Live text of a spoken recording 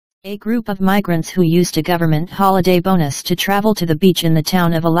A group of migrants who used a government holiday bonus to travel to the beach in the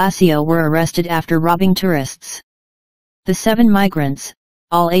town of Alassio were arrested after robbing tourists. The 7 migrants,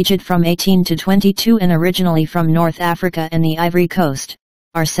 all aged from 18 to 22 and originally from North Africa and the Ivory Coast,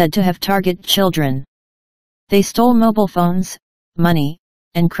 are said to have targeted children. They stole mobile phones, money,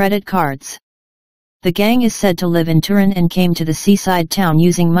 and credit cards. The gang is said to live in Turin and came to the seaside town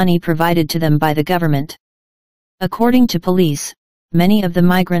using money provided to them by the government. According to police, many of the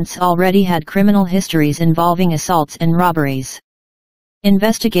migrants already had criminal histories involving assaults and robberies.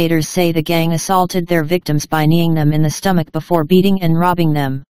 Investigators say the gang assaulted their victims by kneeing them in the stomach before beating and robbing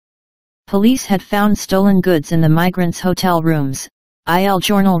them. Police had found stolen goods in the migrants' hotel rooms,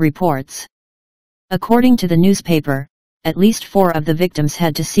 Giornale reports. According to the newspaper, at least 4 of the victims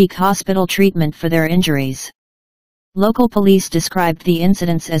had to seek hospital treatment for their injuries. Local police described the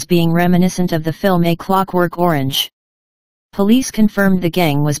incidents as being reminiscent of the film A Clockwork Orange. Police confirmed the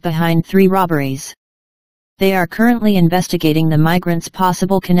gang was behind 3 robberies. They are currently investigating the migrants'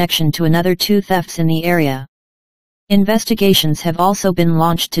 possible connection to another 2 thefts in the area. Investigations have also been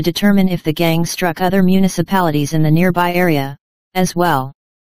launched to determine if the gang struck other municipalities in the nearby area, as well.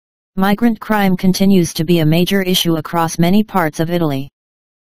 Migrant crime continues to be a major issue across many parts of Italy.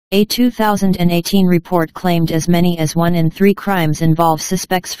 A 2018 report claimed as many as 1 in 3 crimes involve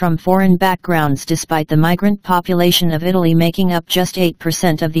suspects from foreign backgrounds, despite the migrant population of Italy making up just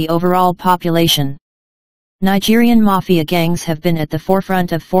 8% of the overall population. Nigerian mafia gangs have been at the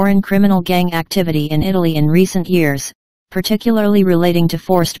forefront of foreign criminal gang activity in Italy in recent years, particularly relating to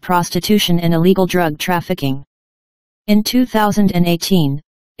forced prostitution and illegal drug trafficking. In 2018,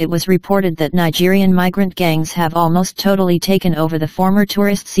 it was reported that Nigerian migrant gangs have almost totally taken over the former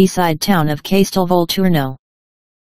tourist seaside town of Castelvolturno.